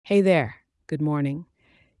Hey there, good morning.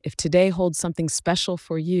 If today holds something special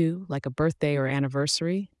for you, like a birthday or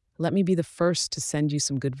anniversary, let me be the first to send you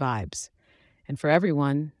some good vibes. And for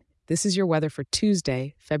everyone, this is your weather for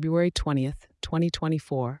Tuesday, February 20th,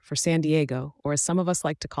 2024, for San Diego, or as some of us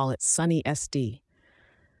like to call it, sunny SD.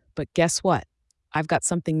 But guess what? I've got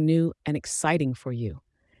something new and exciting for you.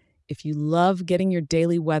 If you love getting your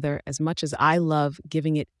daily weather as much as I love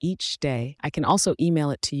giving it each day, I can also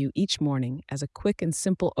email it to you each morning as a quick and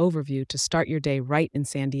simple overview to start your day right in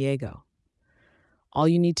San Diego. All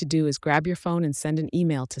you need to do is grab your phone and send an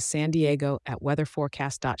email to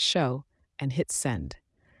sandiego@weatherforecast.show and hit send.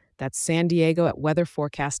 That's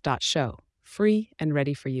sandiego@weatherforecast.show, free and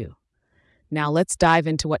ready for you. Now let's dive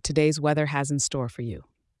into what today's weather has in store for you.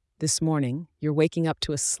 This morning, you're waking up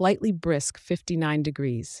to a slightly brisk 59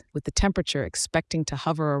 degrees, with the temperature expecting to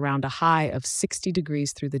hover around a high of 60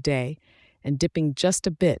 degrees through the day and dipping just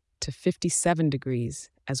a bit to 57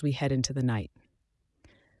 degrees as we head into the night.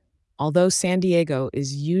 Although San Diego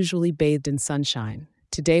is usually bathed in sunshine,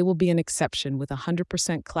 today will be an exception with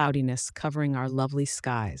 100% cloudiness covering our lovely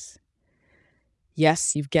skies.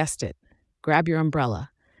 Yes, you've guessed it. Grab your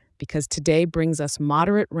umbrella, because today brings us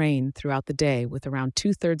moderate rain throughout the day with around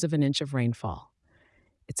 2/3 of an inch of rainfall.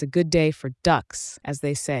 It's a good day for ducks, as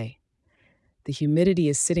they say. The humidity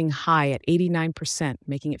is sitting high at 89%,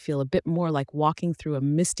 making it feel a bit more like walking through a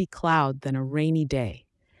misty cloud than a rainy day.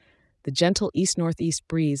 The gentle east-northeast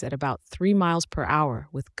breeze at about 3 miles per hour,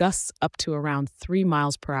 with gusts up to around 3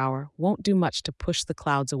 miles per hour, won't do much to push the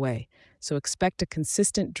clouds away, so expect a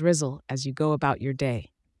consistent drizzle as you go about your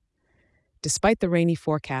day. Despite the rainy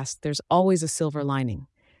forecast, there's always a silver lining.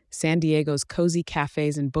 San Diego's cozy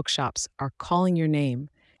cafes and bookshops are calling your name,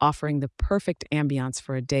 offering the perfect ambiance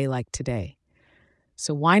for a day like today.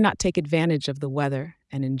 So why not take advantage of the weather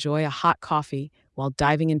and enjoy a hot coffee while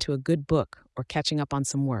diving into a good book or catching up on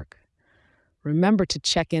some work? Remember to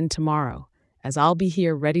check in tomorrow, as I'll be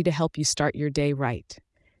here ready to help you start your day right.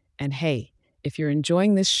 And hey, if you're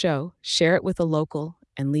enjoying this show, share it with a local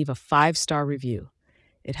and leave a 5-star review.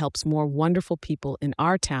 It helps more wonderful people in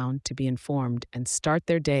our town to be informed and start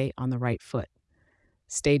their day on the right foot.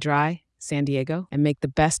 Stay dry, San Diego, and make the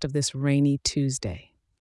best of this rainy Tuesday.